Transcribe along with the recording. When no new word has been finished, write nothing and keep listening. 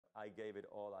I gave it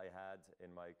all I had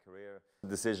in my career. The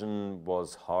decision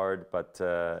was hard, but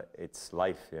it's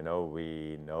life, you know.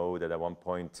 We know that at one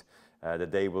point the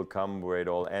day will come where it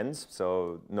all ends,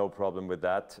 so no problem with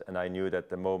that. And I knew that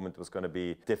the moment was going to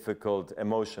be difficult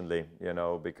emotionally, you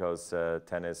know, because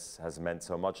tennis has meant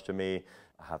so much to me.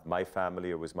 I have my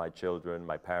family, it was my children,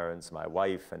 my parents, my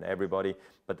wife and everybody.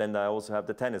 But then I also have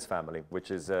the tennis family, which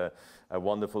is a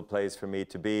wonderful place for me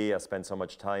to be. I spent so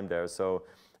much time there. So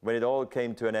when it all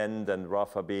came to an end and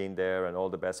Rafa being there and all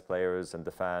the best players and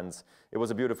the fans, it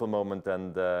was a beautiful moment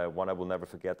and one I will never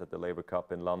forget at the Labour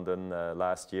Cup in London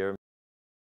last year.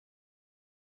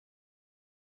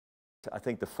 I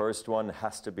think the first one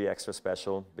has to be extra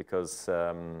special because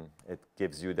it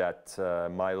gives you that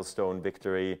milestone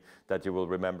victory that you will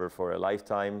remember for a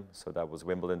lifetime. So that was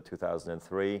Wimbledon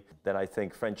 2003. Then I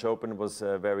think French Open was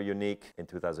very unique in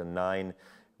 2009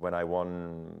 when I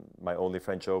won my only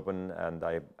French Open, and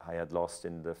I had lost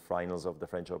in the finals of the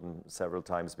French Open several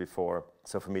times before.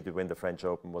 So for me to win the French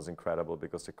Open was incredible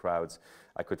because the crowds,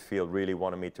 I could feel, really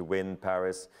wanted me to win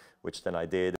Paris, which then I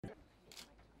did.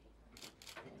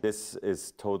 This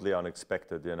is totally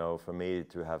unexpected, you know, for me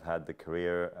to have had the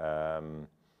career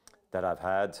that I've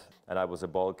had. And I was a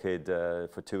ball kid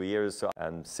for 2 years. So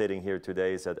I'm sitting here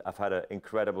today, said I've had an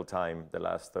incredible time the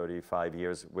last 35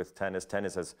 years with tennis.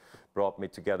 Tennis has brought me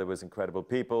together with incredible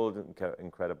people,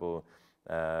 incredible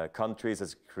countries,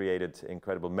 has created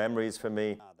incredible memories for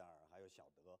me.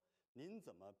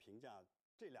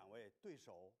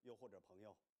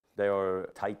 They are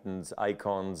titans,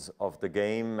 icons of the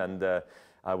game, and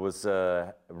I was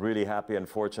really happy and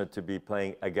fortunate to be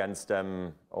playing against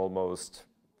them almost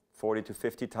 40 to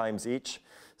 50 times each.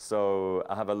 So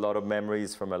I have a lot of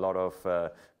memories from a lot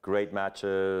of great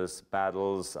matches,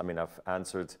 battles. I mean, I've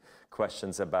answered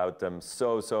questions about them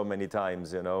so many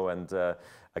times, you know, and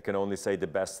I can only say the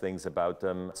best things about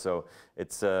them. So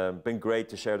it's been great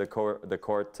to share the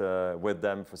court with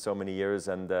them for so many years,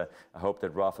 and I hope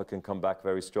that Rafa can come back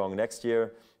very strong next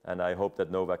year, and I hope that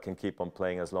Novak can keep on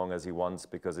playing as long as he wants,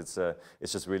 because it's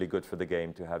just really good for the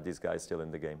game to have these guys still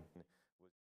in the game.